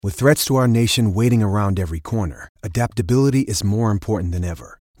With threats to our nation waiting around every corner, adaptability is more important than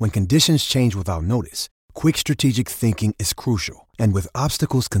ever. When conditions change without notice, quick strategic thinking is crucial. And with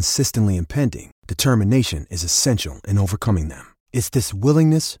obstacles consistently impending, determination is essential in overcoming them. It's this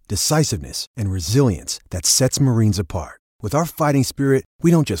willingness, decisiveness, and resilience that sets Marines apart. With our fighting spirit, we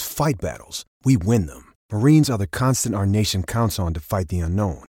don't just fight battles, we win them. Marines are the constant our nation counts on to fight the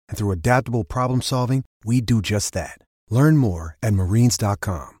unknown. And through adaptable problem solving, we do just that. Learn more at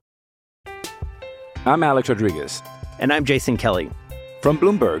marines.com. I'm Alex Rodriguez. And I'm Jason Kelly. From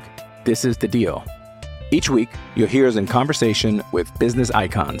Bloomberg, this is The Deal. Each week, you'll hear us in conversation with business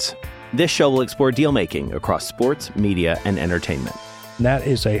icons. This show will explore deal-making across sports, media, and entertainment. That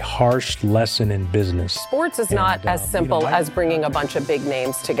is a harsh lesson in business. Sports is not as simple as bringing a bunch of big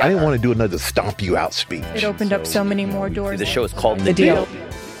names together. I didn't want to do another stomp you out speech. It opened up so many more doors. The show is called The Deal.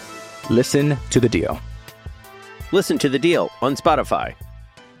 Listen to The Deal. Listen to The Deal on Spotify.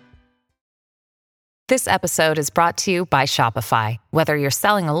 This episode is brought to you by Shopify. Whether you're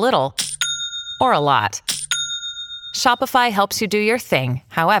selling a little or a lot, Shopify helps you do your thing,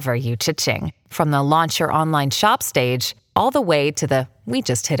 however you cha-ching. From the launch your online shop stage, all the way to the we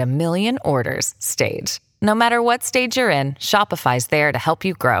just hit 1 million orders stage. No matter what stage you're in, Shopify's there to help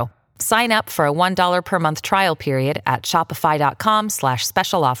you grow. Sign up for a $1 per month trial period at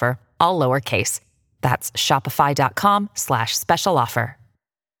shopify.com/special offer, all lowercase. That's shopify.com/special offer.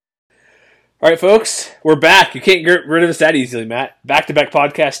 All right, folks, we're back. You can't get rid of us that easily, Matt. Back-to-back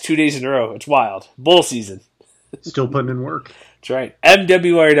podcasts 2 days in a row. It's wild. Bull season. Still putting in work. That's right.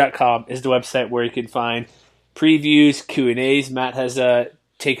 MWR.com is the website where you can find previews, Q&As. Matt has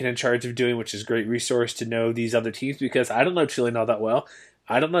taken in charge of doing, which is a great resource to know these other teams because I don't know Chile all that well.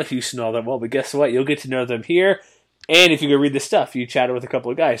 I don't know Houston all that well, but guess what? You'll get to know them here. And if you go read this stuff, you chatted with a couple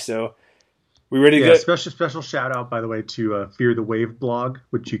of guys. So we ready to go? Special shout out, by the way, to Fear the Wave blog,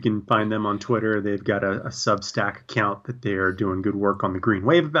 which you can find them on Twitter. They've got a Substack account that they are doing good work on the Green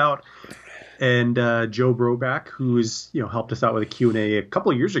Wave about. And Joe Broback, who's helped us out with a Q&A a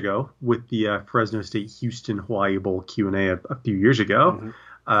couple of years ago with the Fresno State Houston Hawaii Bowl Q&A a few years ago.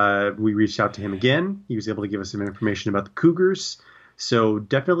 Mm-hmm. We reached out to him again. He was able to give us some information about the Cougars. So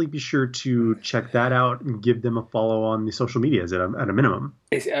definitely be sure to check that out and give them a follow on the social medias at a minimum.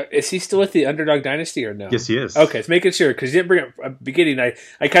 Is he still with the Underdog Dynasty or no? Yes, he is. Okay, so making sure, because you didn't bring up a beginning. I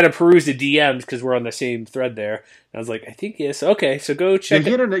kind of perused the DMs because we're on the same thread there. And I was like, I think he is. Okay, so go check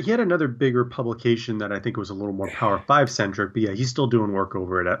it. He had another bigger publication that I think was a little more Power 5 centric, but yeah, he's still doing work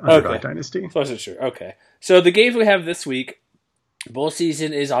over at Underdog Dynasty. I wasn't sure. Okay, so the games we have this week, bowl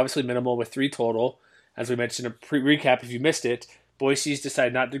season is obviously minimal with 3 total. As we mentioned, a recap if you missed it. Boise's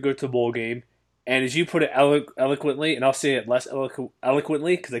decided not to go to the bowl game. And as you put it eloquently, and I'll say it less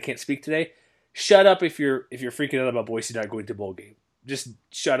eloquently because I can't speak today, shut up if you're freaking out about Boise not going to bowl game. Just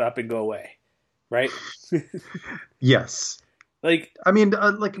shut up and go away, right? Yes. I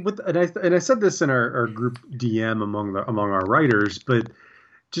said this in our group DM among our writers, but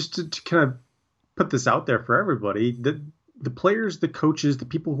just to kind of put this out there for everybody, the players, the coaches, the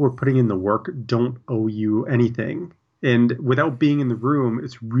people who are putting in the work don't owe you anything. And without being in the room,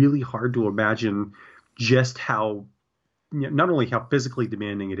 it's really hard to imagine just how, not only how physically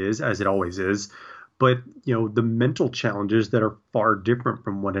demanding it is, as it always is, but, the mental challenges that are far different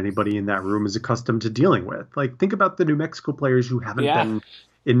from what anybody in that room is accustomed to dealing with. Like, think about the New Mexico players who haven't been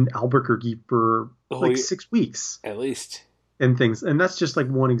in Albuquerque for 6 weeks. At least. And things. And that's just like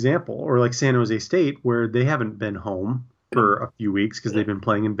one example. Or like San Jose State, where they haven't been home for a few weeks because they've been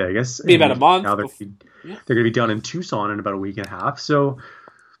playing in Vegas. Be about a month. Now they're going to be done in Tucson in about a week and a half. So,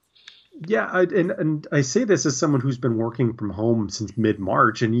 yeah, and I say this as someone who's been working from home since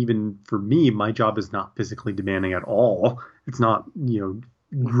mid-March, and even for me, my job is not physically demanding at all. It's not,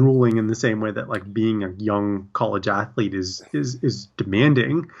 grueling in the same way that like being a young college athlete is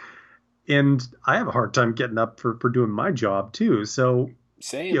demanding. And I have a hard time getting up for doing my job too. So,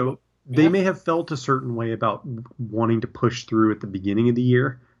 same. They may have felt a certain way about wanting to push through at the beginning of the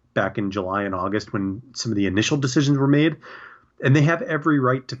year, back in July and August when some of the initial decisions were made. And they have every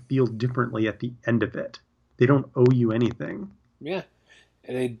right to feel differently at the end of it. They don't owe you anything. Yeah.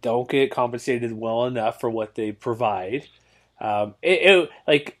 And they don't get compensated well enough for what they provide. I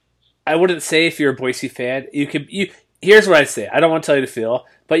wouldn't say if you're a Boise fan, here's what I'd say. I don't want to tell you to feel,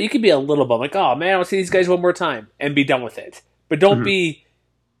 but you could be a little bummed. Like, oh, man, I want to see these guys one more time and be done with it. But don't be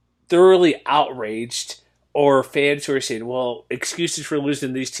thoroughly outraged, or fans who are saying, well, excuses for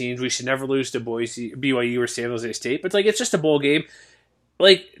losing these teams, we should never lose to Boise, BYU, or San Jose State. But it's just a bowl game.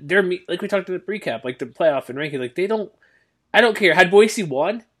 Like we talked in the recap, like the playoff and ranking, I don't care. Had Boise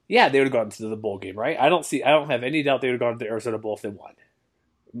won, yeah, they would have gone to the bowl game, right? I don't have any doubt they would have gone to the Arizona Bowl if they won.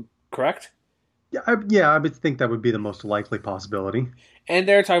 correct? Yeah, I would think that would be the most likely possibility. And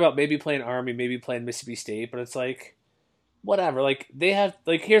they're talking about maybe playing Army, maybe playing Mississippi State, but it's like, whatever. Like, they have,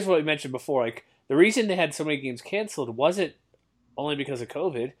 like, here's what we mentioned before. Like, the reason they had so many games canceled wasn't only because of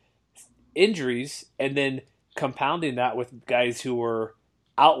COVID, injuries, and then compounding that with guys who were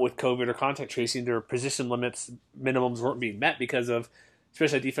out with COVID or contact tracing, their position limits, minimums weren't being met because of,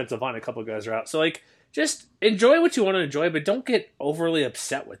 especially defensive line, a couple of guys are out. So, like, just enjoy what you want to enjoy, but don't get overly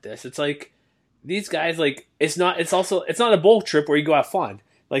upset with this. It's like, these guys, like, it's not a bowl trip where you go have fun.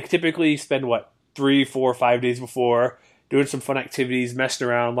 Like, typically you spend, 3, 4, 5 days before doing some fun activities, messing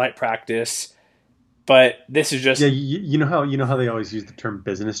around, light practice. But this is just... Yeah, you know how they always use the term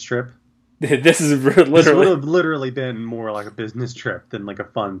business trip? This is literally... This would have literally been more like a business trip than like a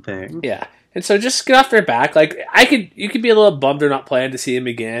fun thing. Yeah. And so just get off their back. Like, you could be a little bummed they're not planning to see him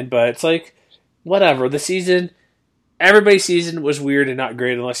again, but it's like, whatever. The season... Everybody's season was weird and not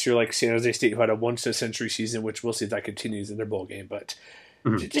great unless you're like San Jose State, who had a once-in-a-century season, which we'll see if that continues in their bowl game. But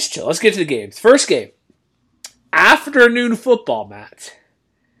just chill. Let's get to the games. First game. Afternoon football, Matt.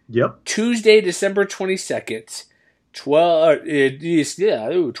 Yep. Tuesday, December 22nd,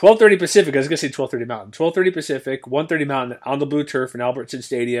 12:30 Pacific. I was going to say 12:30 Mountain. 12:30 Pacific, 1:30 Mountain on the blue turf in Albertson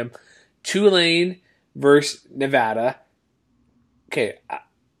Stadium. Tulane versus Nevada. Okay,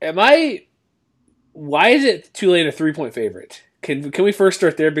 why is it Tulane a 3-point favorite? Can we first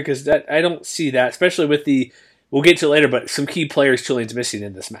start there? Because I don't see that, especially with we'll get to it later, but some key players Tulane's missing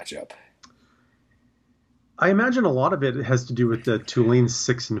in this matchup. I imagine a lot of it has to do with the Tulane's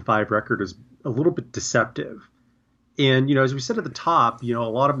 6-5 record is a little bit deceptive. And, as we said at the top, a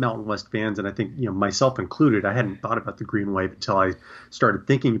lot of Mountain West fans, and I think, myself included, I hadn't thought about the Green Wave until I started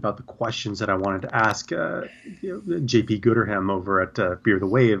thinking about the questions that I wanted to ask JP Gooderham over at Fear the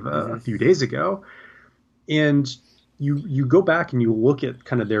Wave a few days ago. And you go back and you look at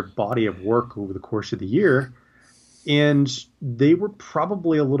kind of their body of work over the course of the year, and they were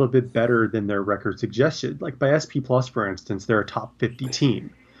probably a little bit better than their record suggested. Like by SP Plus, for instance, they're a top 50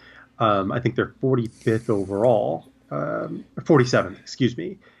 team. I think they're 45th overall. 47th, excuse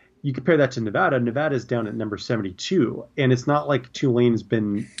me. You compare that to Nevada. Nevada's down at number 72, and it's not like Tulane's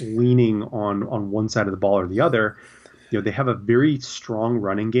been leaning on one side of the ball or the other. They have a very strong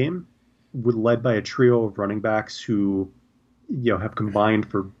running game, led by a trio of running backs who, have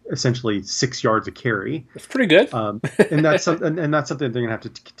combined for essentially 6 yards a carry. That's pretty good. And that's something they're going to have to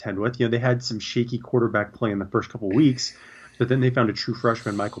contend with. They had some shaky quarterback play in the first couple of weeks, but then they found a true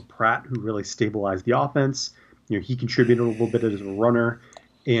freshman, Michael Pratt, who really stabilized the offense. He contributed a little bit as a runner,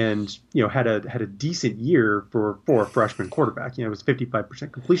 and had a decent year for a freshman quarterback. It was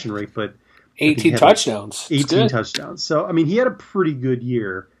 55% completion rate, but 18 touchdowns. 18 touchdowns. So he had a pretty good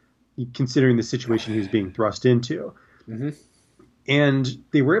year, considering the situation he was being thrust into. Mm-hmm. And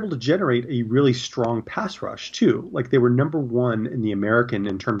they were able to generate a really strong pass rush too. Like, they were number 1 in the American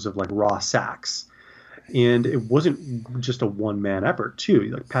in terms of like raw sacks, and it wasn't just a one-man effort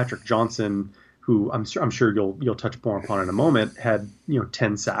too. Like Patrick Johnson, who I'm sure you'll touch more upon in a moment, had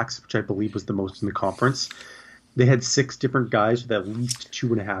 10 sacks, which I believe was the most in the conference. They had 6 different guys with at least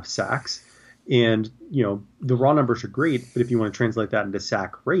 2.5 sacks, and the raw numbers are great. But if you want to translate that into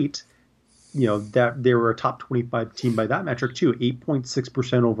sack rate, that they were a top 25 team by that metric too.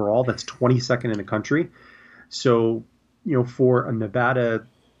 8.6% overall. That's 22nd in the country. So for a Nevada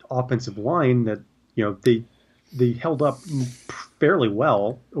offensive line that they held up fairly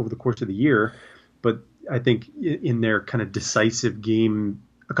well over the course of the year. But I think in their kind of decisive game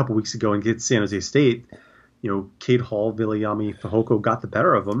a couple weeks ago against San Jose State, Cade Hall, Viliami Fehoko got the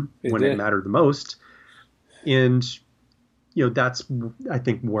better of them when it mattered the most. And, that's, I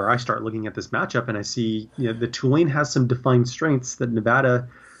think, where I start looking at this matchup, and I see, the Tulane has some defined strengths that Nevada,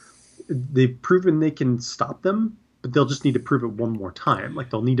 they've proven they can stop them, but they'll just need to prove it one more time. Like,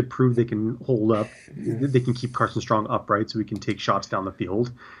 they'll need to prove they can hold up, they can keep Carson Strong upright so he can take shots down the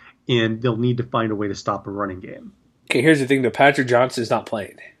field, and they'll need to find a way to stop a running game. Okay, here's the thing, though. Patrick Johnson is not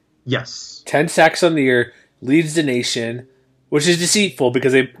playing. Yes. 10 sacks on the year, leads the nation, which is deceitful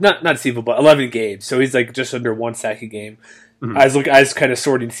because not deceitful, but 11 games. So he's like just under 1 sack a game. Mm-hmm. I was kind of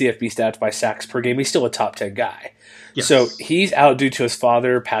sorting CFB stats by sacks per game. He's still a top 10 guy. Yes. So he's out due to his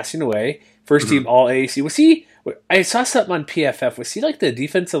father passing away. First team All AAC. Was he? I saw something on PFF. Was he like the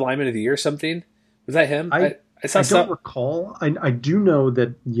defensive lineman of the year or something? Was that him? I don't recall. I do know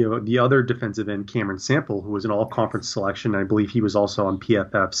that the other defensive end, Cameron Sample, who was an all-conference selection. I believe he was also on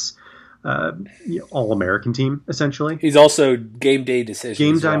PFF's All-American team, essentially. He's also game day decision.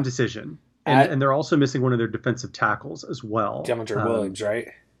 Game time decision. And they're also missing one of their defensive tackles as well. DeAndre Williams, right?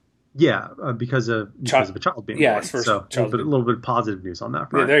 Yeah, because of a child being born. First so a little bit of positive news on that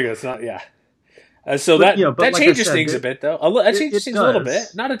front. Yeah, there you go. It's not so that like changes things a bit, though. That changes things a little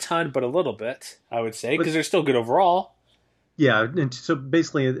bit, not a ton, but a little bit, I would say, because they're still good overall. Yeah, and so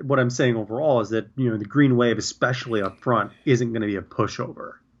basically, what I'm saying overall is that the Green Wave, especially up front, isn't going to be a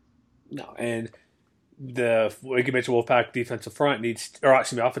pushover. No, and like you mentioned, Wolfpack offensive front needs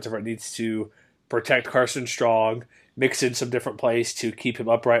to protect Carson Strong, mix in some different plays to keep him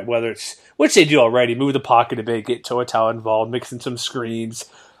upright, whether it's, which they do already, move the pocket a bit, get Toa involved, mix in some screens,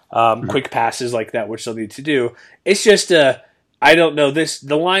 quick passes like that, which they'll need to do. It's just I don't know. This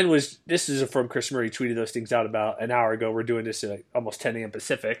is from Chris Murray, tweeted those things out about an hour ago. We're doing this at almost 10 a.m.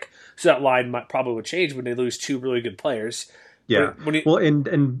 Pacific, so that line probably would change when they lose two really good players. Yeah.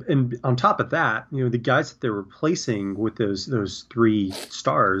 And on top of that, the guys that they're replacing with those three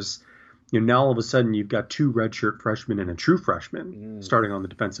stars, now all of a sudden you've got two redshirt freshmen and a true freshman starting on the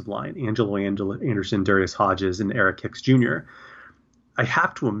defensive line: Angelo Anderson, Darius Hodges, and Eric Hicks Jr. I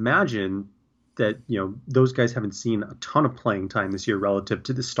have to imagine that those guys haven't seen a ton of playing time this year relative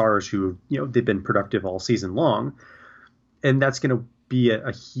to the stars who they've been productive all season long, and that's going to be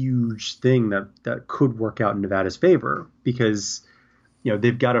a huge thing that could work out in Nevada's favor, because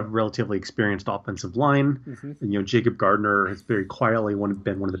they've got a relatively experienced offensive line. And, Jacob Gardner has very quietly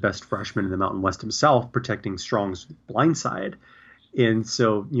been one of the best freshmen in the Mountain West himself, protecting Strong's blind side. And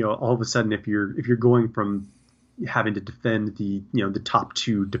so all of a sudden, if you're going from having to defend the top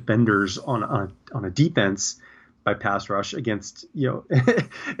two defenders on a defense by pass rush against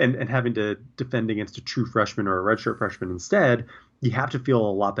and having to defend against a true freshman or a redshirt freshman instead, you have to feel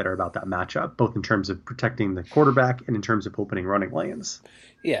a lot better about that matchup, both in terms of protecting the quarterback and in terms of opening running lanes.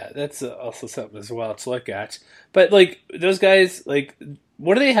 Yeah, that's also something as well to look at. But like those guys, like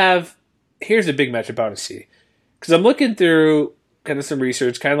what do they have? Here's a big matchup I want to see, because I'm looking through kind of some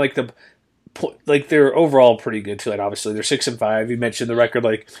research, kind of like they're overall pretty good too. Like obviously they're 6-5. You mentioned the record,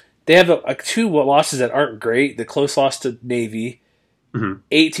 like they have two losses that aren't great. The close loss to Navy,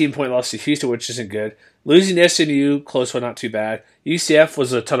 18-point loss to Houston, which isn't good. Losing to SMU, close one, not too bad. UCF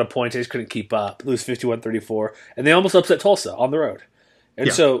was a ton of points. They just couldn't keep up. Lose 51-34. And they almost upset Tulsa on the road.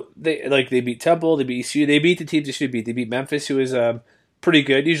 And so they beat Temple, they beat ECU, they beat the teams they should beat. They beat Memphis, who is pretty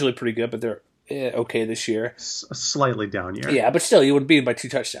good, usually pretty good, but they're okay this year. A slightly down year. Yeah, but still, you would beat them by 2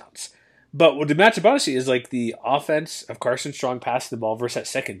 touchdowns. But what the matchup honestly is like the offense of Carson Strong passing the ball versus that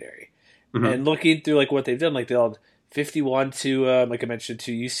secondary. And looking through like what they've done, like they held 51 to like I mentioned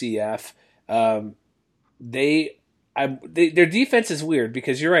to UCF. Their defense is weird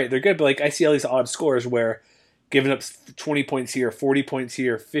because you're right, they're good, but like I see all these odd scores where giving up 20 points here, 40 points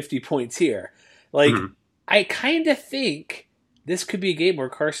here, 50 points here. Like I kind of think this could be a game where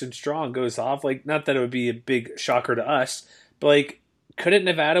Carson Strong goes off. Like not that it would be a big shocker to us, but like couldn't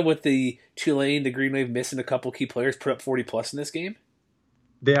Nevada with the Tulane, the Green Wave missing a couple key players put up 40 plus in this game?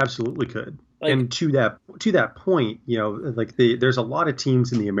 They absolutely could. And to that point, there's a lot of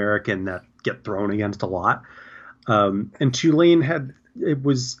teams in the American that get thrown against a lot. And Tulane it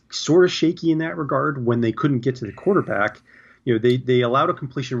was sort of shaky in that regard when they couldn't get to the quarterback. They allowed a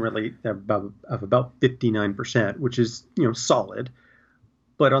completion rate of about 59%, which is solid.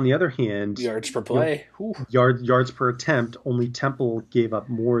 But on the other hand, yards per play, yards per attempt, only Temple gave up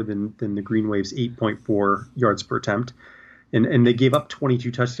more than the Green Wave's 8.4 yards per attempt. And they gave up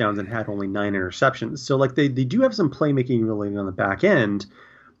 22 touchdowns and had only 9 interceptions. So like they do have some playmaking ability on the back end,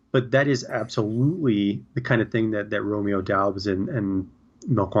 but that is absolutely the kind of thing that Romeo Daubs and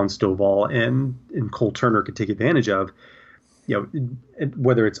Melquan Stovall and Cole Turner could take advantage of.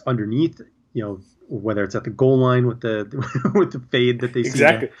 Whether it's underneath, whether it's at the goal line with the fade that they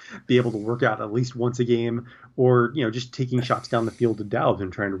seem to be able to work out at least once a game, or just taking shots down the field to Daubs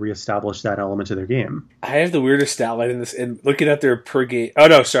and trying to reestablish that element of their game. I have the weirdest stat line in this, and looking at their per game. Oh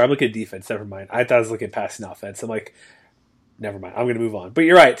no, sorry, I'm looking at defense. Never mind. I thought I was looking at passing offense. I'm like, never mind. I'm going to move on. But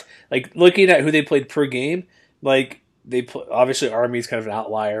you're right. Like looking at who they played per game, like. Obviously Army's kind of an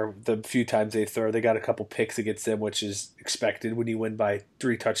outlier. The few times they throw, they got a couple picks against them, which is expected when you win by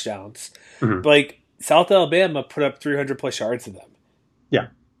 3 touchdowns. But like South Alabama put up 300 plus yards to them. Yeah.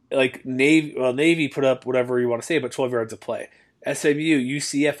 Like Navy put up whatever you want to say, but 12 yards of play. SMU,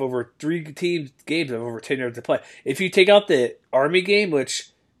 UCF over 3 games of over 10 yards of play. If you take out the Army game, which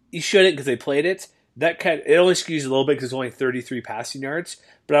you shouldn't because they played it, it only skews a little bit because it's only 33 passing yards.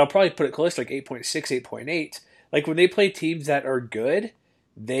 But I'll probably put it close to like 8.6, 8.8. Like when they play teams that are good,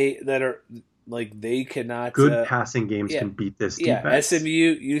 they cannot. Good passing games can beat this defense. Yeah,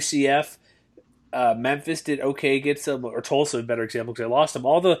 SMU, UCF, Memphis did okay against them, or Tulsa a better example because they lost them.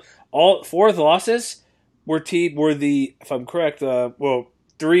 All 4 of the losses were if I'm correct,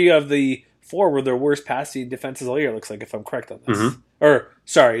 3 of the 4 were their worst passing defenses all year, it looks like, if I'm correct on this. Mm-hmm. Or,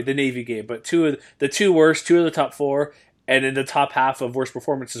 sorry, the Navy game, but 2 of the 2 worst, 2 of the top 4, and in the top half of worst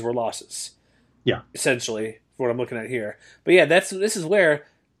performances were losses. Yeah. Essentially, what I'm looking at here. But yeah, this is where,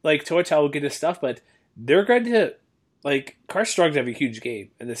 like, Total will get his stuff, but they're going to, like, Carson Strong's have a huge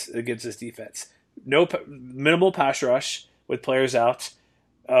game in this against this defense. Minimal pass rush with players out.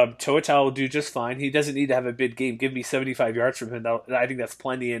 Total will do just fine. He doesn't need to have a big game. Give me 75 yards from him. I think that's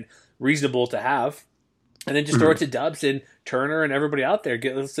plenty and reasonable to have. And then just throw it to Dubs and Turner and everybody out there.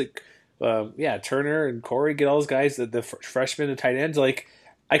 Turner and Corey, get all those guys, the freshmen and tight ends. Like,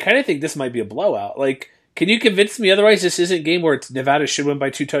 I kind of think this might be a blowout. Like, can you convince me otherwise this isn't a game where Nevada should win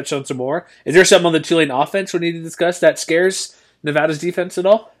by 2 touchdowns or more? Is there something on the Tulane offense we need to discuss that scares Nevada's defense at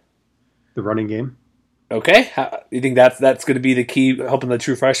all? The running game. Okay. You think that's going to be the key, helping the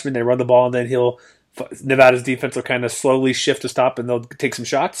true freshman? They run the ball, and then Nevada's defense will kind of slowly shift to stop, and they'll take some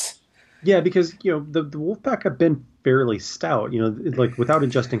shots? Yeah, because the Wolfpack have been fairly stout. Like without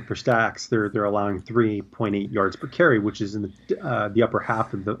adjusting for stacks, they're allowing 3.8 yards per carry, which is in the upper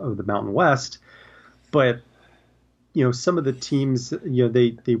half of the Mountain West. But some of the teams,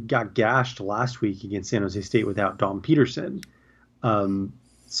 they got gashed last week against San Jose State without Dom Peterson.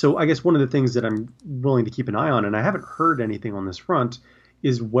 So I guess one of the things that I'm willing to keep an eye on, and I haven't heard anything on this front,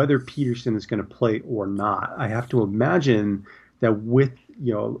 is whether Peterson is going to play or not. I have to imagine that with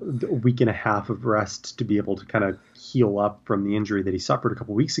a week and a half of rest to be able to kind of heal up from the injury that he suffered a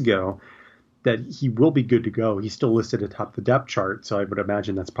couple weeks ago, that he will be good to go. He's still listed atop the depth chart, so I would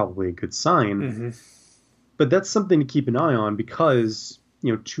imagine that's probably a good sign. Mm-hmm. But that's something to keep an eye on because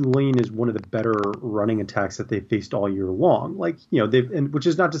Tulane is one of the better running attacks that they've faced all year long. Like which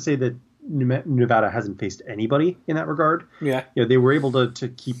is not to say that Nevada hasn't faced anybody in that regard. Yeah, they were able to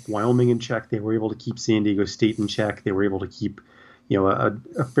keep Wyoming in check. They were able to keep San Diego State in check. They were able to keep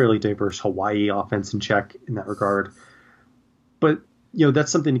a fairly diverse Hawaii offense in check in that regard. But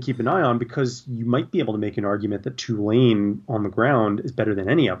that's something to keep an eye on because you might be able to make an argument that Tulane on the ground is better than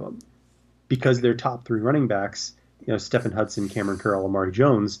any of them because their top 3 running backs, Stephen Hudson, Cameron Curl, Amari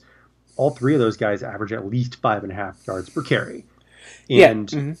Jones, all 3 of those guys average at least 5.5 yards per carry. And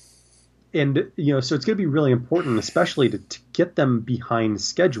so it's going to be really important, especially to get them behind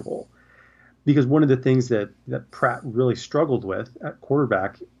schedule. Because one of the things that Pratt really struggled with at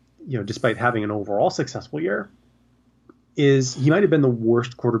quarterback, despite having an overall successful year, is he might have been the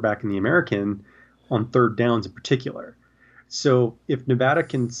worst quarterback in the American on third downs in particular. So if Nevada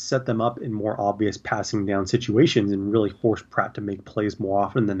can set them up in more obvious passing down situations and really force Pratt to make plays more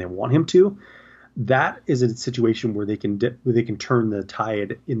often than they want him to, that is a situation where they can turn the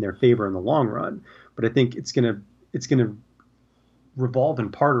tide in their favor in the long run. But I think it's gonna revolve in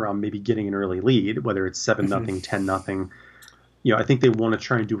part around maybe getting an early lead, whether it's 7-0, 10-0. I think they want to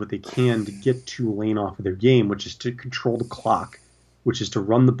try and do what they can to get Tulane off of their game, which is to control the clock, which is to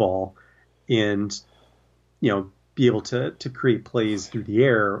run the ball and, be able to create plays through the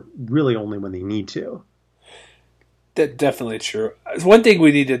air really only when they need to. That's definitely true. One thing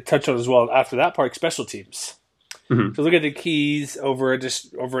we need to touch on as well after that part, special teams. Mm-hmm. So look at the keys over at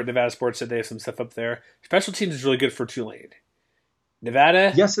Nevada Sports that they have some stuff up there. Special teams is really good for Tulane.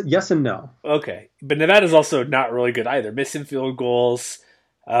 Nevada? Yes and no. Okay. But Nevada's also not really good either. Missing field goals,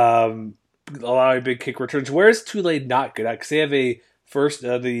 allowing big kick returns. Where is Tulane not good at? Because they have a first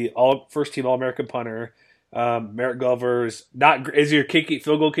team All-American punter. Merrick Glover is your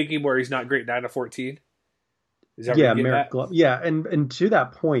field goal kicking where he's not great, 9 of 14? Is that Merrick Glover. Yeah, and to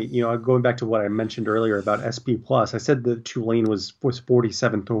that point, going back to what I mentioned earlier about SP+, I said that Tulane was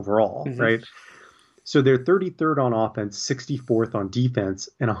 47th overall, right? So they're 33rd on offense, 64th on defense,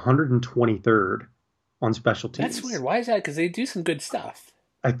 and 123rd on special teams. That's weird. Why is that? Because they do some good stuff.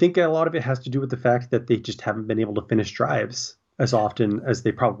 I think a lot of it has to do with the fact that they just haven't been able to finish drives as often as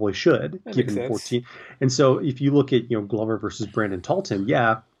they probably should, given 14. And so if you look at Glover versus Brandon Talton,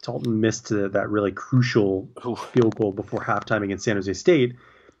 Talton missed that really crucial field goal before halftime against San Jose State,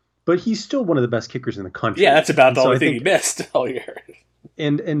 but he's still one of the best kickers in the country. Yeah, that's about the only thing he missed all year.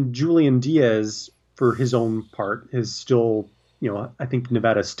 And Julian Diaz, for his own part, is still, I think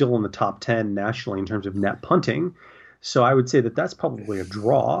Nevada's still in the top 10 nationally in terms of net punting. So I would say that that's probably a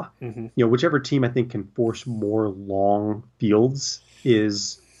draw. Mm-hmm. Whichever team I think can force more long fields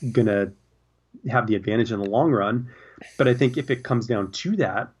is going to have the advantage in the long run. But I think if it comes down to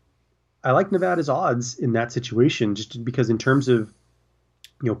that, I like Nevada's odds in that situation just because in terms of,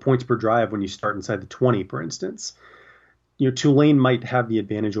 points per drive when you start inside the 20, for instance, Tulane might have the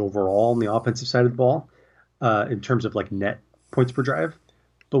advantage overall on the offensive side of the ball in terms of like net points per drive.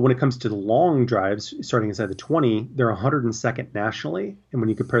 But when it comes to the long drives, starting inside the 20, they're 102nd nationally. And when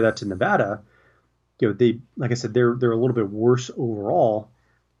you compare that to Nevada, they, like I said, they're a little bit worse overall.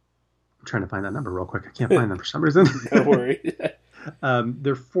 I'm trying to find that number real quick. I can't find them for some reason. Don't worry.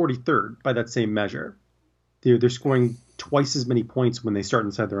 They're 43rd by that same measure. They're scoring twice as many points when they start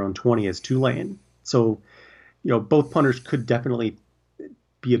inside their own 20 as Tulane. So, both punters could definitely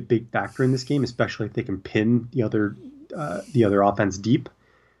be a big factor in this game, especially if they can pin the other offense deep.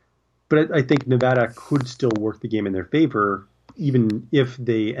 But I think Nevada could still work the game in their favor, even if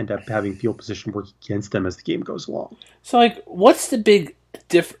they end up having field position work against them as the game goes along. So, what's the big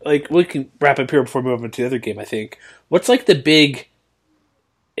we can wrap up here before we move on to the other game, I think. What's the big...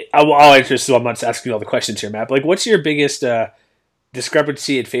 I'll answer this, so I'm not just asking you all the questions here, Matt. But, what's your biggest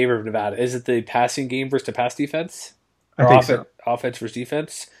discrepancy in favor of Nevada? Is it the passing game versus the pass defense? Or I think so. Offense versus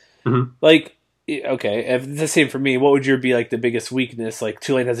defense? Mm-hmm. Okay, if it's the same for me, what would be the biggest weakness?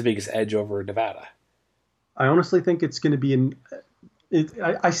 Tulane has the biggest edge over Nevada. I honestly think it's going to be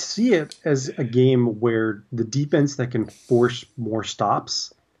I see it as a game where the defense that can force more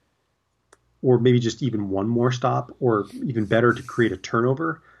stops, or maybe just even one more stop, or even better to create a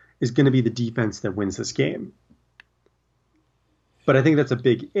turnover, is going to be the defense that wins this game. But I think that's a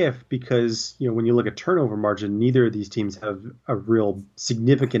big if, because when you look at turnover margin, neither of these teams have a real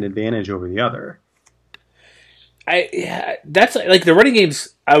significant advantage over the other. That's the running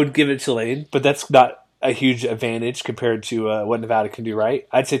games. I would give it to Tulane, but that's not a huge advantage compared to what Nevada can do. Right?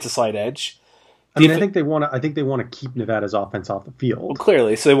 I'd say it's a slight edge. I think they want to keep Nevada's offense off the field. Well,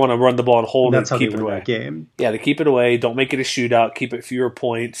 clearly, so they want to run the ball and hold and it, keep it away. That game. Yeah, to keep it away. Don't make it a shootout. Keep it fewer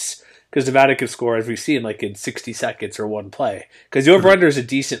points. Because Nevada could score, as we've seen, in 60 seconds or one play. Because the over-under is a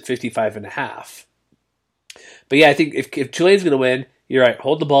decent 55.5. But yeah, I think if Tulane's going to win, you're right.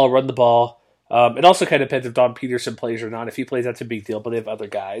 Hold the ball, run the ball. It also kind of depends if Don Peterson plays or not. If he plays, that's a big deal. But they have other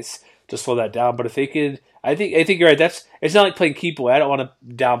guys to slow that down. But if they could, I think you're right. It's not like playing keep away. I don't want to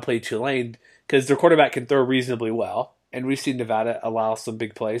downplay Tulane because their quarterback can throw reasonably well, and we've seen Nevada allow some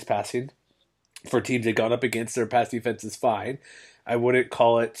big plays passing for teams they've gone up against. Their pass defense is fine. I wouldn't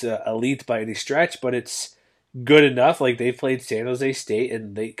call it elite by any stretch, but it's good enough. They've played San Jose State,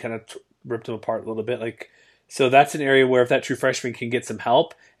 and they kind of ripped them apart a little bit. So that's an area where if that true freshman can get some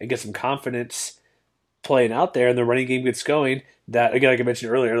help and get some confidence playing out there, and the running game gets going, that, again, like I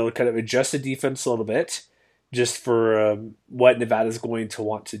mentioned earlier, it'll kind of adjust the defense a little bit just for what Nevada's going to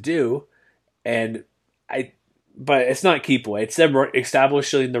want to do. But it's not keep away. It's them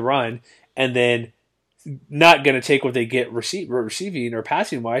establishing the run, and then not going to take what they get receiving or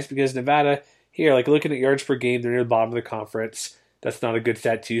passing wise, because Nevada here, looking at yards per game, they're near the bottom of the conference. That's not a good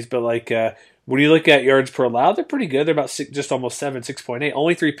stat to use, but when you look at yards per allowed, they're pretty good. They're about just almost 6.8.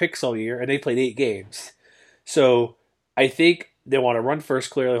 Only 3 picks all year, and they played 8 games. So I think they want to run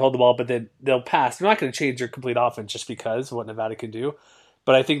first, clearly hold the ball, but then they'll pass. They're not going to change their complete offense just because of what Nevada can do.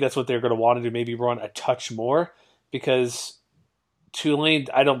 But I think that's what they're going to want to do, maybe run a touch more, because Tulane,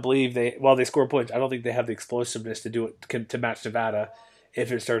 I don't believe while they score points, I don't think they have the explosiveness to do it to match Nevada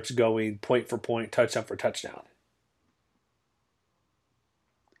if it starts going point for point, touchdown for touchdown.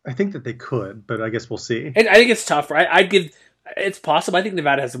 I think that they could, but I guess we'll see. And I think it's tough, right? It's possible. I think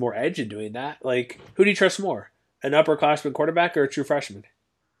Nevada has more edge in doing that. Who do you trust more? An upperclassman quarterback or a true freshman?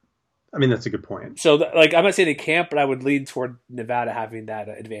 I mean, that's a good point. So, I'm not saying they can't, but I would lean toward Nevada having that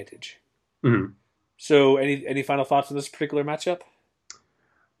advantage. Mm-hmm. So, any final thoughts on this particular matchup?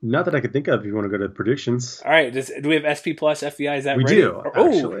 Not that I could think of. If you want to go to predictions. All right. Do we have SP Plus, FEI? Is that we ready? do,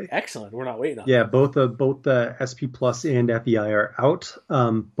 actually. Excellent. We're not waiting on that. Both the SP Plus and FEI are out.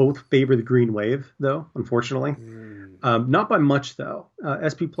 Both favor the Green Wave, though, unfortunately. Not by much, though.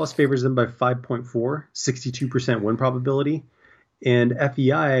 SP Plus favors them by 5.4, 62% win probability. And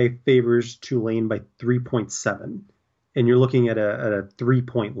FEI favors Tulane by 3.7. And you're looking at a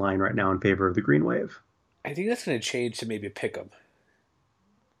 3-point line right now in favor of the Green Wave. I think that's going to change to maybe a pick 'em,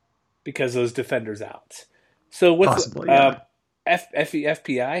 because those defenders out. So what's possibly, yeah.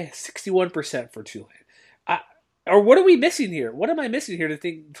 FPI 61% for Tulane. Or what are we missing here? What am I missing here to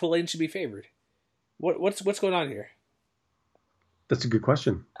think Tulane should be favored? What's going on here? That's a good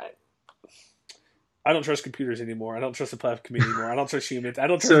question. I don't trust computers anymore. I don't trust the playoff committee anymore. I don't trust humans. I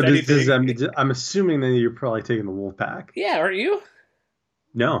don't trust anything. I'm assuming that you're probably taking the Wolfpack. Yeah, aren't you?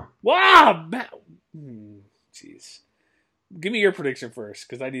 No. Wow. Jeez. Give me your prediction first,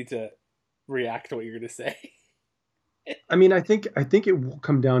 because I need to react to what you're going to say. I mean, I think it will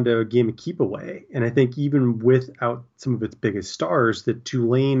come down to a game of keep away, and I think even without some of its biggest stars, that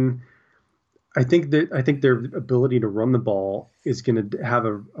Tulane, I think their ability to run the ball is going to have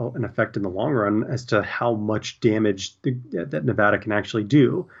an effect in the long run as to how much damage that Nevada can actually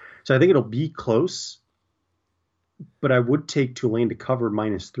do. So I think it'll be close, but I would take Tulane to cover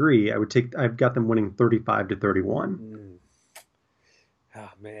 -3. I've got them winning 35-31. Oh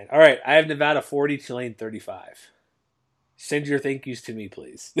man! All right, I have Nevada 40, Tulane 35. Send your thank yous to me,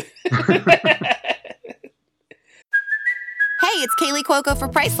 please. Hey, it's Kaylee Cuoco for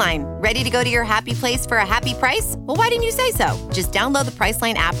Priceline. Ready to go to your happy place for a happy price? Well, why didn't you say so? Just download the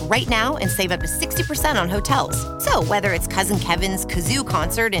Priceline app right now and save up to 60% on hotels. So whether it's Cousin Kevin's Kazoo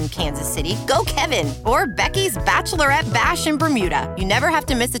Concert in Kansas City, go Kevin, or Becky's Bachelorette Bash in Bermuda, you never have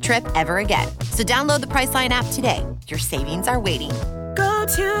to miss a trip ever again. So download the Priceline app today. Your savings are waiting. Go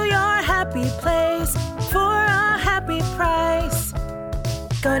to your happy place for a happy price.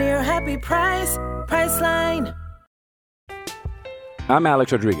 Go to your happy price, Priceline. I'm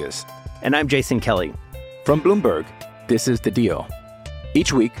Alex Rodriguez. And I'm Jason Kelly. From Bloomberg, this is The Deal.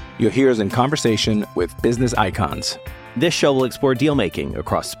 Each week, you'll hear us in conversation with business icons. This show will explore deal-making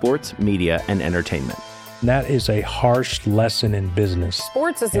across sports, media, and entertainment. That is a harsh lesson in business.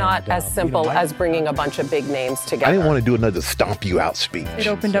 Sports is not as simple as bringing a bunch of big names together. I didn't want to do another stomp you out speech. It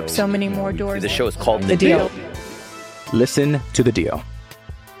opened up so many more doors. The show is called The Deal. Listen to The Deal.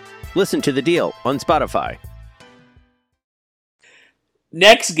 Listen to The Deal on Spotify.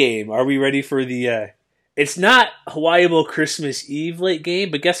 Next game, are we ready for the... it's not Hawaii Bowl Christmas Eve late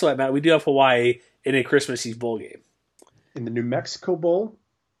game, but guess what, Matt? We do have Hawaii in a Christmas Eve bowl game. In the New Mexico Bowl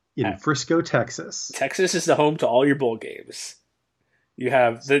in Frisco, Texas. Texas is the home to all your bowl games. You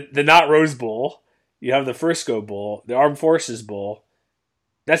have the Not Rose Bowl. You have the Frisco Bowl. The Armed Forces Bowl.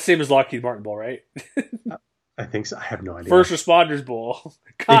 That's the same as Lockheed Martin Bowl, right? I think so. I have no idea. First Responders Bowl.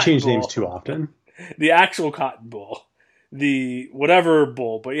 They change names too often. The actual Cotton Bowl. The whatever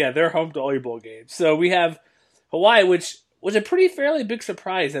bowl, but yeah, they're home to all your bowl games. So we have Hawaii, which was a pretty fairly big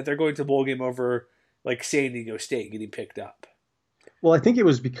surprise that they're going to bowl game over like San Diego State getting picked up. Well, I think it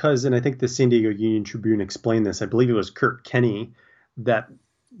was because, and I think the San Diego Union Tribune explained this, I believe it was Kurt Kenny, that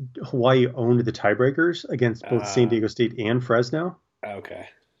Hawaii owned the tiebreakers against both San Diego State and Fresno. Okay.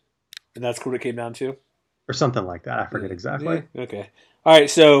 And that's what it came down to? Or something like that. I forget exactly. Yeah. Okay. All right,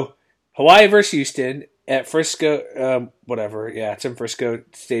 so Hawaii versus Houston. At Frisco, whatever. Yeah, it's in Frisco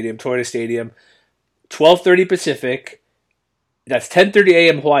Stadium, Toyota Stadium. 12:30 Pacific. That's 10:30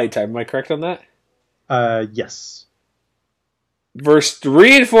 a.m. Hawaii time. Am I correct on that? Yes. Verse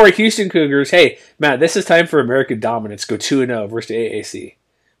 3 and 4 Houston Cougars. Hey, Matt, this is time for American dominance. Go 2-0 versus the AAC.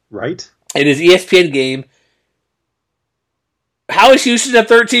 Right. It is ESPN game. How is Houston a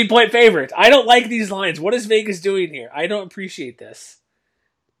 13-point favorite? I don't like these lines. What is Vegas doing here? I don't appreciate this.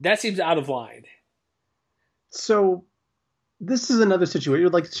 That seems out of line. So this is another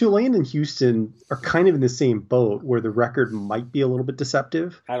situation. Like Tulane and Houston are kind of in the same boat where the record might be a little bit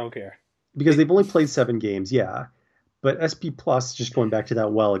deceptive. I don't care. Because they've only played 7 games, yeah. But SP Plus, just going back to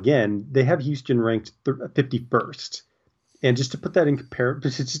that well again, they have Houston ranked 51st. And just to put that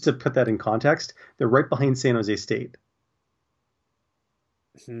in context, they're right behind San Jose State.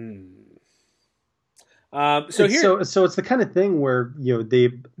 So it's the kind of thing where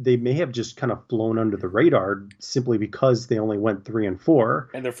they may have just kind of flown under the radar simply because they only went 3 and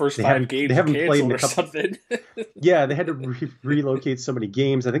 4, and their first 5 games they haven't played or something. Yeah, they had to relocate so many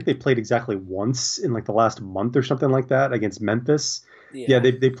games. I think they played exactly once in like the last month or something like that against Memphis. Yeah,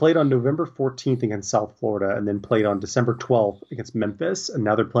 they played on November 14th against South Florida and then played on December 12th against Memphis, and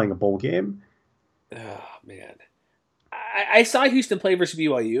now they're playing a bowl game. Oh man, I saw Houston play versus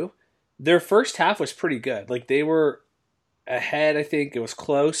BYU. Their first half was pretty good. Like, they were ahead, I think. It was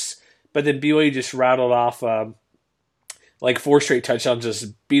close. But then BYU just rattled off like 4 straight touchdowns,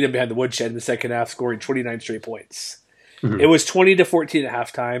 just beat them behind the woodshed in the second half, scoring 29 straight points. Mm-hmm. It was 20-14 at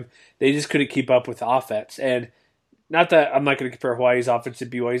halftime. They just couldn't keep up with the offense. And not that I'm not going to compare Hawaii's offense to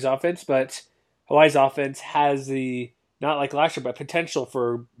BYU's offense, but Hawaii's offense has the, not like last year, but potential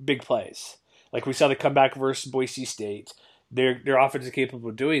for big plays. Like we saw the comeback versus Boise State. Their offense is capable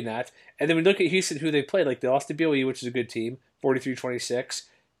of doing that. And then we look at Houston, who they played. Like, they lost to BYU, which is a good team, 43-26.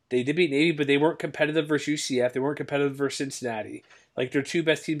 They did beat Navy, but they weren't competitive versus UCF. They weren't competitive versus Cincinnati. Like, their 2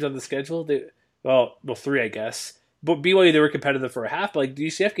 best teams on the schedule. Well, 3, I guess. But BYU, they were competitive for a half. But, like, the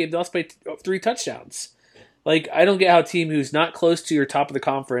UCF game, they lost by 3 touchdowns. Like, I don't get how a team who's not close to your top of the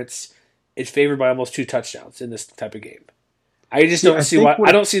conference is favored by almost 2 touchdowns in this type of game. I just don't see why.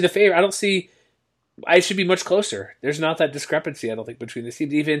 I don't see the favor. I don't see... I should be much closer. There's not that discrepancy, I don't think, between the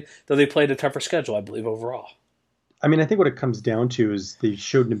teams, even though they played a tougher schedule, I believe, overall. I mean, I think what it comes down to is they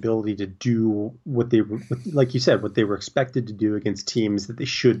showed an ability to do what they, like you said, what they were expected to do against teams that they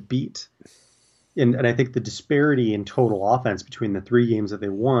should beat. And I think the disparity in total offense between the 3 games that they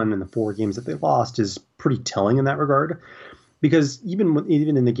won and the 4 games that they lost is pretty telling in that regard. Because even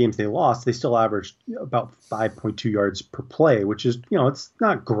in the games they lost, they still averaged about 5.2 yards per play, which is, it's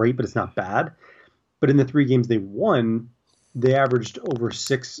not great, but it's not bad. But in the 3 games they won, they averaged over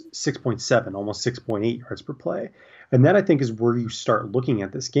 6.7, almost 6.8 yards per play. And that, I think, is where you start looking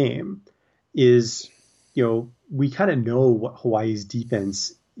at this game is, we kind of know what Hawaii's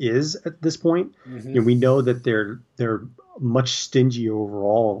defense is at this point. Mm-hmm. We know that they're much stingier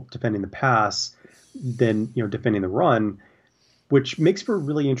overall defending the pass than, defending the run, which makes for a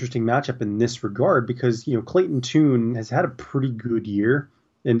really interesting matchup in this regard because, Clayton Tune has had a pretty good year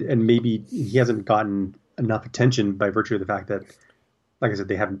and maybe he hasn't gotten enough attention by virtue of the fact that, like I said,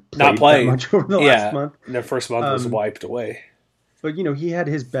 they haven't played that much over the last month. Their first month was wiped away. But, he had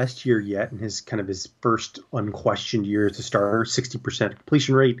his best year yet in his first unquestioned year as a starter, 60%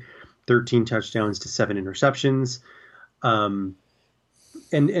 completion rate, 13 touchdowns to 7 interceptions. And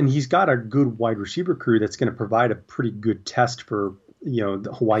he's got a good wide receiver crew that's going to provide a pretty good test for,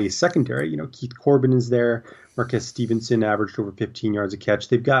 the Hawaii secondary. Keith Corbin is there. Marquez Stevenson averaged over 15 yards a catch.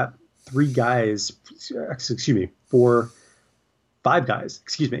 They've got 5 guys,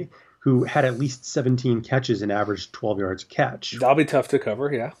 who had at least 17 catches and averaged 12 yards a catch. That'll be tough to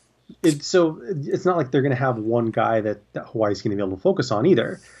cover, yeah. So it's not like they're going to have one guy that Hawaii's going to be able to focus on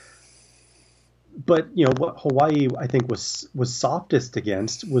either. But, what Hawaii, I think, was softest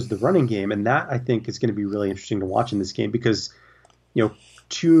against was the running game. And that, I think, is going to be really interesting to watch in this game because,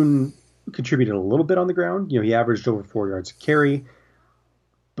 Tune contributed a little bit on the ground. He averaged over 4 yards a carry.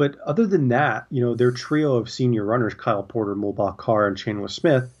 But other than that, their trio of senior runners, Kyle Porter, Mulbach Carr, and Chandler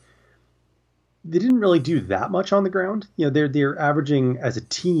Smith, they didn't really do that much on the ground. They're averaging as a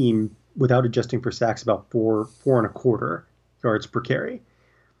team without adjusting for sacks about 4.25 yards per carry.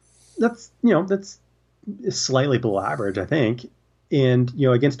 That's slightly below average, I think. And,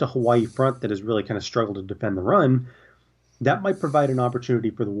 against a Hawaii front that has really kind of struggled to defend the run, that might provide an opportunity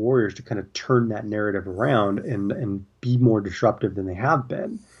for the Warriors to kind of turn that narrative around and be more disruptive than they have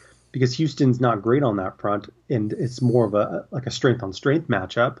been. Because Houston's not great on that front, and it's more of a strength-on-strength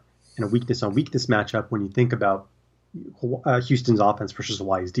matchup and a weakness-on-weakness matchup when you think about Houston's offense versus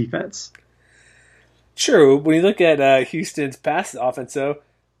Hawaii's defense. True. When you look at Houston's pass offense, though,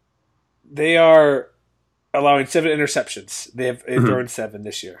 they are allowing 7 interceptions. They've thrown 7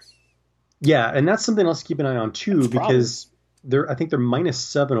 this year. Yeah, and that's something else to keep an eye on too, because I think they're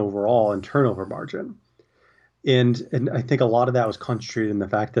 -7 overall in turnover margin, and I think a lot of that was concentrated in the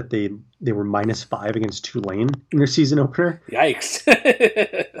fact that they were -5 against Tulane in their season opener. Yikes!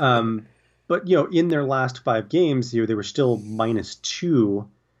 But in their last 5 games, they were still -2.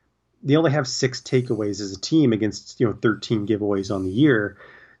 They only have 6 takeaways as a team against 13 giveaways on the year.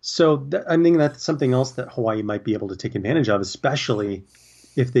 So I think that's something else that Hawaii might be able to take advantage of, especially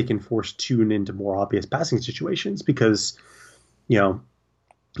if they can force Tune into more obvious passing situations, because,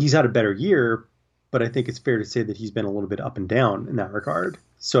 he's had a better year, but I think it's fair to say that he's been a little bit up and down in that regard.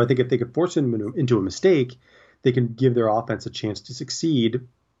 So I think if they could force him into a mistake, they can give their offense a chance to succeed,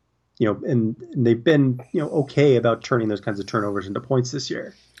 and they've been, okay about turning those kinds of turnovers into points this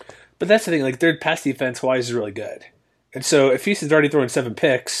year. But that's the thing, like their pass defense, Hawaii is really good. And so if Houston's already throwing 7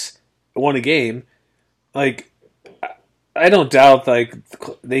 picks, won a game, like, I don't doubt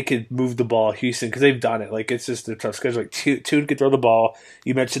they could move the ball, Houston, because they've done it. Like, it's just a tough schedule. Like, Tune could throw the ball.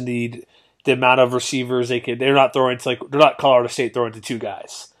 You mentioned the amount of receivers they're not throwing to, they're not Colorado State throwing to 2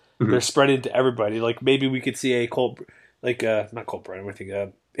 guys. Mm-hmm. They're spreading to everybody. Like, maybe we could see not Colt Brennan. I think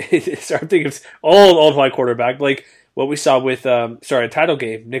I'm thinking of old Hawaii quarterback, like what we saw with a title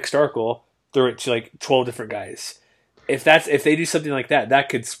game. Nick Starkel threw it to 12 different guys. If they do something like that, that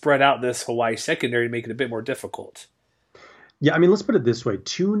could spread out this Hawaii secondary and make it a bit more difficult. Yeah, I mean, let's put it this way.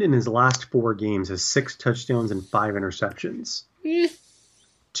 Tune in his last 4 games has 6 touchdowns and 5 interceptions.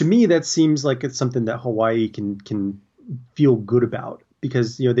 To me, that seems like it's something that Hawaii can feel good about,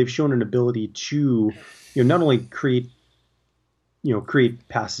 because they've shown an ability to not only create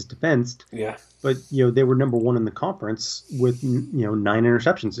passes defensed, but they were number 1 in the conference with 9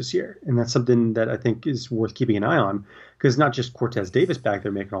 interceptions this year, and that's something that I think is worth keeping an eye on, because not just Cortez Davis back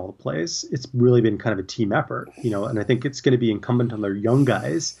there making all the plays, it's really been kind of a team effort, and I think it's going to be incumbent on their young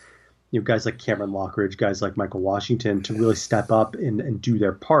guys, guys like Cameron Lockridge, guys like Michael Washington, to really step up and do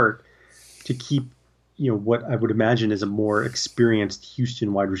their part to keep what I would imagine is a more experienced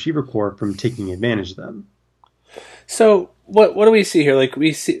Houston wide receiver core from taking advantage of them. So what do we see here? Like,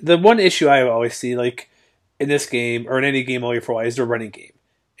 we see the one issue I always see, like in this game or in any game all year for a while, is the running game.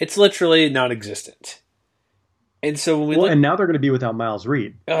 It's literally non-existent. And so when we look, and now they're going to be without Miles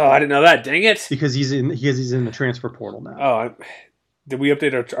Reed. Oh, I didn't know that. Dang it! Because he's in the transfer portal now. Oh, did we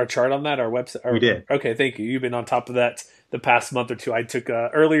update our chart on that? Our website? We did. Okay, thank you. You've been on top of that the past month or two. I took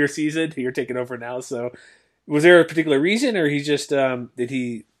earlier season. You're taking over now. So, was there a particular reason, or he just did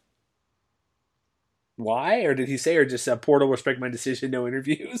he? Why, or did he say, or just portal respect my decision, no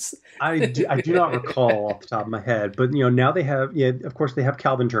interviews? I do not recall off the top of my head, but now they have of course they have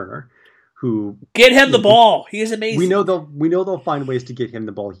Calvin Turner, who get him the ball. He is amazing. We know they'll find ways to get him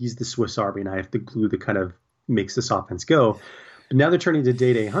the ball. He's the Swiss Army knife, the glue that kind of makes this offense go. But now they're turning to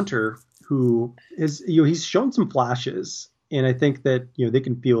Day Hunter, who is he's shown some flashes, and I think that they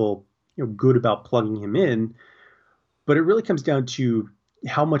can feel good about plugging him in. But it really comes down to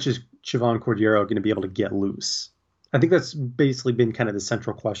how much is Chevan Cordeiro going to be able to get loose. I think that's basically been kind of the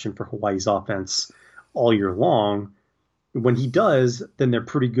central question for Hawaii's offense all year long. When he does, then they're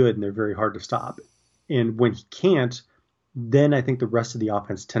pretty good and they're very hard to stop. And when he can't, then I think the rest of the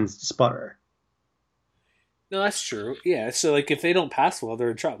offense tends to sputter. No, that's true. Yeah, so if they don't pass well, they're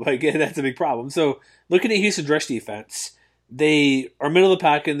in trouble. Again, that's a big problem. So looking at Houston's rush defense, they are middle of the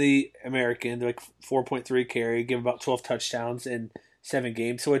pack in the American. They're 4.3 carry, give about 12 touchdowns in 7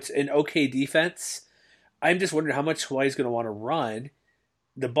 games. So it's an okay defense. I'm just wondering how much Hawaii's going to want to run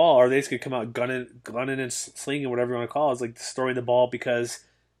the ball. Or are they just going to come out gunning and slinging, whatever you want to call it, just throwing the ball because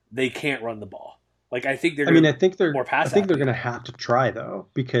they can't run the ball. I think they're. I think they're more pass. I think they're going to have to try though,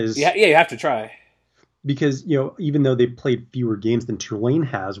 because you have to try. Because even though they've played fewer games than Tulane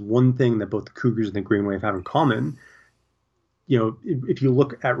has, one thing that both the Cougars and the Green Wave have in common, if you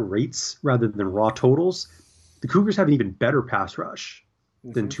look at rates rather than raw totals, the Cougars have an even better pass rush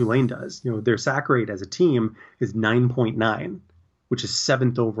than Tulane does. Their sack rate as a team is 9.9, which is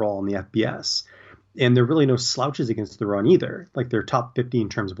 7th overall in the FBS. And they're really no slouches against the run either. They're top 50 in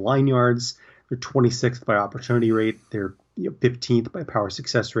terms of line yards. They're 26th by opportunity rate. They're 15th by power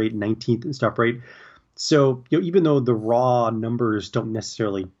success rate, 19th in stuff rate. So even though the raw numbers don't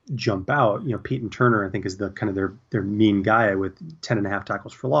necessarily jump out, Peyton Turner I think is the kind of their mean guy with 10.5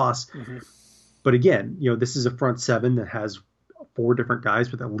 tackles for loss. Mm-hmm. But again, this is a front seven that has 4 different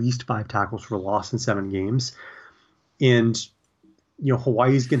guys with at least 5 tackles for loss in 7 games, and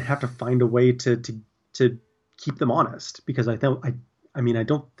Hawaii's going to have to find a way to keep them honest, because I don't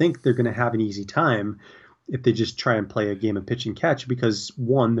think they're going to have an easy time if they just try and play a game of pitch and catch, because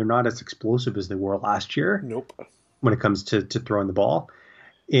one, they're not as explosive as they were last year. Nope. When it comes to throwing the ball,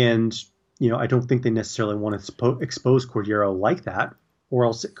 and I don't think they necessarily want to expose Cordeiro like that, or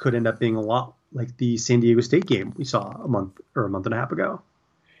else it could end up being a lot like the San Diego State game we saw a month and a half ago.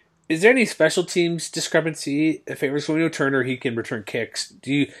 Is there any special teams discrepancy? If it was Turner, he can return kicks.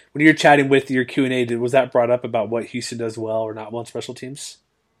 When you're chatting with your Q&A, was that brought up about what Houston does well or not well in special teams?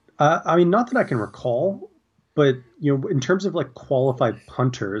 Not that I can recall, but in terms of qualified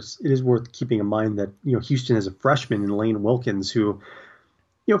punters, it is worth keeping in mind that Houston has a freshman in Lane Wilkins who,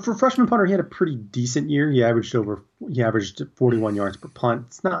 for a freshman punter, he had a pretty decent year. He averaged 41 yards per punt.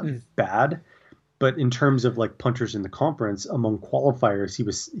 It's not bad. But in terms of punters in the conference, among qualifiers, he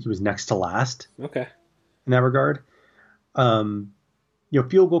was next to last. Okay. In that regard,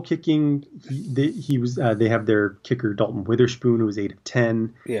 field goal kicking, they have their kicker Dalton Witherspoon, who was 8 of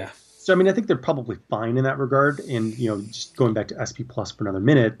 10. Yeah. So I think they're probably fine in that regard. And just going back to SP Plus for another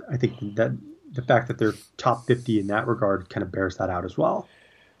minute, I think that the fact that they're top 50 in that regard kind of bears that out as well.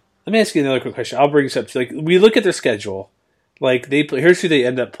 Let me ask you another quick question. I'll bring this up. So, we look at their schedule. Here's who they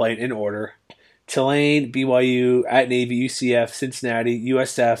end up playing in order. Tulane, BYU, at Navy, UCF, Cincinnati,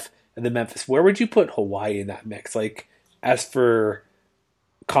 USF, and then Memphis. Where would you put Hawaii in that mix? As for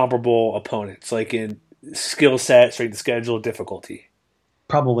comparable opponents, in skill set, strength of schedule, difficulty?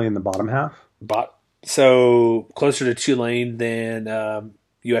 Probably in the bottom half. So closer to Tulane than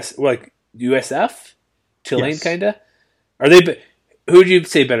USF? Tulane, yes. Kind of? Are they? Who would you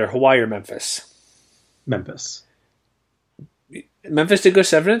say better, Hawaii or Memphis? Memphis. Memphis did go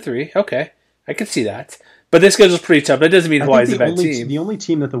 7-3. Okay. I can see that. But this schedule's pretty tough. That doesn't mean Hawaii's a bad team. The only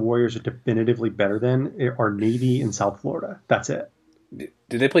team that the Warriors are definitively better than are Navy and South Florida. That's it. Did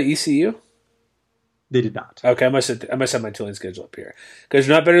they play ECU? They did not. Okay, I must have my Tulane schedule up here. Because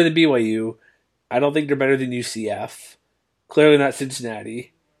they're not better than BYU. I don't think they're better than UCF. Clearly not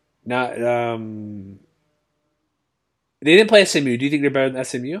Cincinnati. Not They didn't play SMU. Do you think they're better than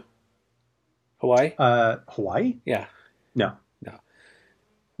SMU? Hawaii? Hawaii? Yeah. No.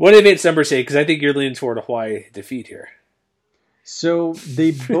 What do advanced numbers say? Because I think you're leaning toward a Hawaii defeat here. So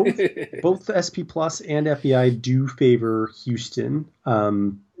they both the SP Plus and FEI do favor Houston,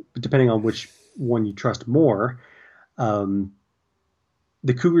 depending on which one you trust more.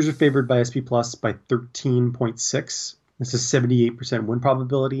 The Cougars are favored by SP Plus by 13.6. That's a 78% win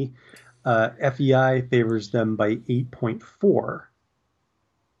probability. FEI favors them by 8.4.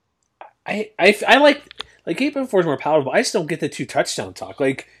 I like 8.4 is more palatable. I just don't get the 2 touchdown talk.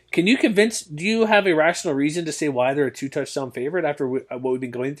 Like, can you convince? Do you have a rational reason to say why they're a 2 touchdown favorite after what we've been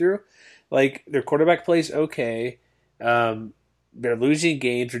going through? Like, their quarterback plays okay. They're losing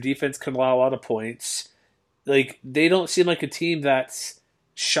games. Their defense can allow a lot of points. Like, they don't seem like a team that's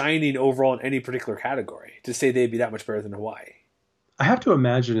shining overall in any particular category to say they'd be that much better than Hawaii. I have to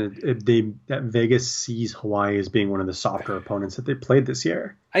imagine that Vegas sees Hawaii as being one of the softer opponents that they played this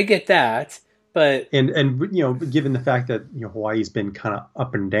year. I get that, but and given the fact that Hawaii's been kind of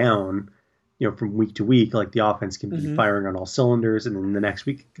up and down, from week to week, like the offense can be firing on all cylinders, and then the next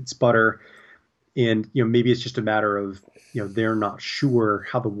week it can sputter, and maybe it's just a matter of they're not sure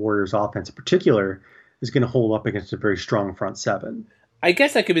how the Warriors' offense in particular is going to hold up against a very strong front seven. I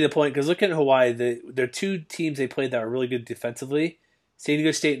guess that could be the point, because looking at Hawaii, there are 2 teams they played that are really good defensively. San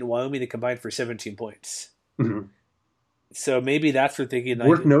Diego State and Wyoming, they combined for 17 points. Mm-hmm. So maybe that's what thinking.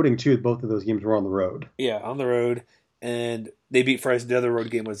 Worth noting, too, both of those games were on the road. Yeah, on the road. And they beat Fresno. The other road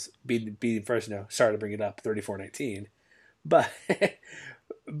game was beating Fresno. Sorry to bring it up, 34-19. But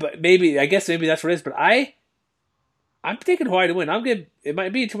maybe that's what it is. But I'm taking Hawaii to win. It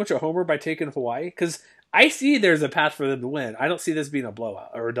might be too much a homer by taking Hawaii, because I see there's a path for them to win. I don't see this being a blowout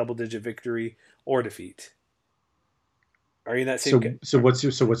or a double-digit victory or defeat. Are you in that same? So what's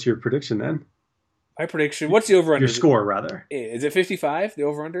your prediction then? My prediction. What's the over/under? Your score, rather. Is it 55? The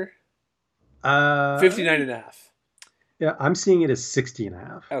over/under? 59.5. Yeah, I'm seeing it as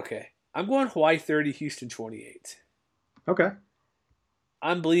 60.5. Okay, I'm going Hawaii 30, Houston 28. Okay.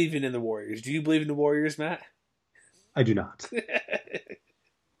 I'm believing in the Warriors. Do you believe in the Warriors, Matt? I do not.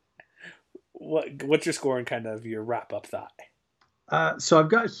 What's your score and kind of your wrap-up thought? So I've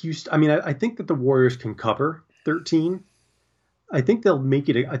got Houston. I mean, I think that the Warriors can cover 13. I think they'll make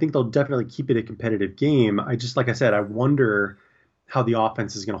it. I think they'll definitely keep it a competitive game. Like I said, I wonder how the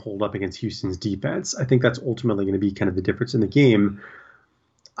offense is going to hold up against Houston's defense. I think that's ultimately going to be kind of the difference in the game.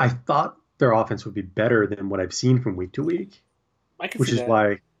 I thought their offense would be better than what I've seen from week to week, which is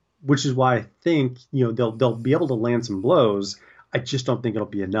why I think they'll be able to land some blows. I just don't think it'll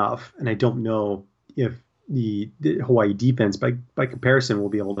be enough, and I don't know if the Hawaii defense, by comparison, will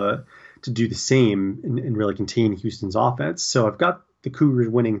be able to do the same and really contain Houston's offense. So I've got the Cougars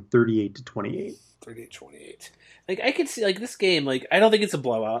winning 38-28. 38-28. Like, I could see, like, this game, like, I don't think it's a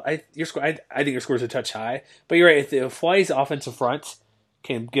blowout. I think your score's a touch high. But you're right, if Hawaii's offensive front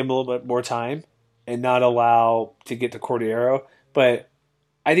can give them a little bit more time and not allow to get to Cordero. But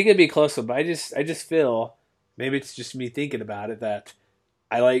I think it'd be a close one. But I just feel, maybe it's just me thinking about it, that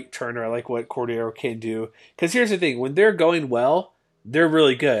I like Turner. I like what Cordero can do. Because here's the thing. When they're going well, they're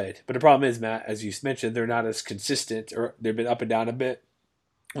really good. But the problem is, Matt, as you mentioned, they're not as consistent, or they've been up and down a bit.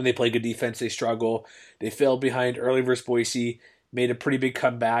 When they play good defense, they struggle. They fell behind early versus Boise, made a pretty big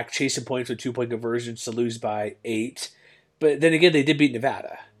comeback, chasing points with 2-point conversions to lose by 8. But then again, they did beat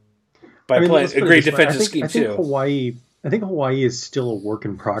Nevada by playing a great defensive scheme, too. I think Hawaii is still a work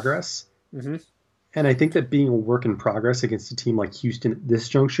in progress. Mm-hmm. And I think that being a work in progress against a team like Houston at this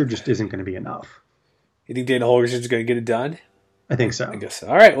juncture just isn't going to be enough. You think Dana Holgorsen's going to get it done? I think so. I guess so.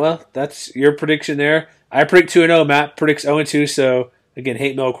 All right, well, that's your prediction there. I predict 2-0. Matt predicts 0-2, so again,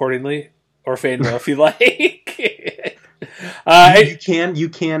 hate mail accordingly, or fan mail if you like. You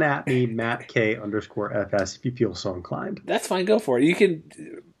can at me, Matt K_FS, if you feel so inclined. That's fine. Go for it. You can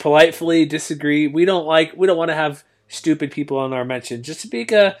politely disagree. We don't want to have stupid people on our mention. Just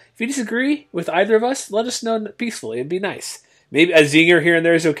speak. If you disagree with either of us, let us know peacefully. It'd be nice. Maybe a zinger here and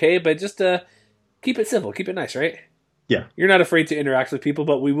there is okay, but just keep it simple. Keep it nice, right? Yeah. You're not afraid to interact with people,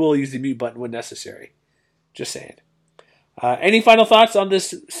 but we will use the mute button when necessary. Just saying. Any final thoughts on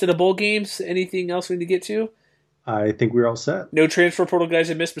this set of bowl games? Anything else we need to get to? I think we're all set. No transfer portal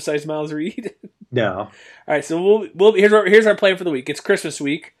guys I missed besides Miles Reed? No. All right, so here's our plan for the week. It's Christmas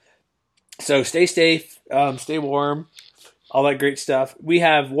week, so stay safe, stay warm, all that great stuff. We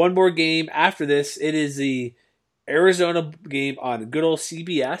have one more game after this. It is the Arizona game on good old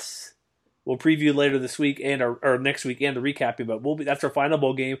CBS. We'll preview later this week or next week and the recapping, but that's our final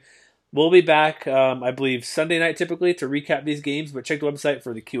bowl game. We'll be back, I believe, Sunday night typically to recap these games, but check the website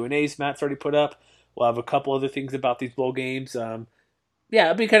for the Q&As Matt's already put up. We'll have a couple other things about these bowl games. It'll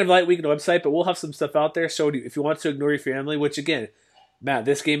be kind of a light week on the website, but we'll have some stuff out there. So if you want to ignore your family, which again, Matt,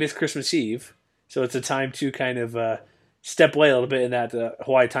 this game is Christmas Eve, so it's a time to kind of step away a little bit in that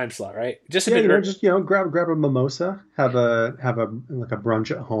Hawaii time slot, right? Just a bit. Grab a mimosa, have a like a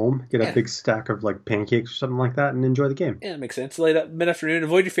brunch at home, get a big stack of like pancakes or something like that, and enjoy the game. Yeah, that makes sense. Late up mid afternoon,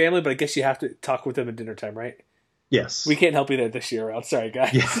 avoid your family, but I guess you have to talk with them at dinner time, right? Yes. We can't help you there this year around. Sorry,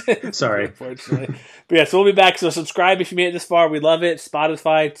 guys. Yeah, sorry. Unfortunately. But yeah, so we'll be back. So subscribe if you made it this far. We love it.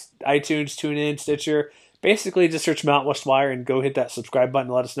 Spotify, iTunes, TuneIn, Stitcher. Basically, just search Mount West Wire and go hit that subscribe button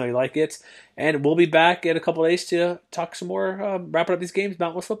and let us know you like it. And we'll be back in a couple of days to talk some more, wrapping up these games,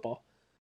 Mount West football.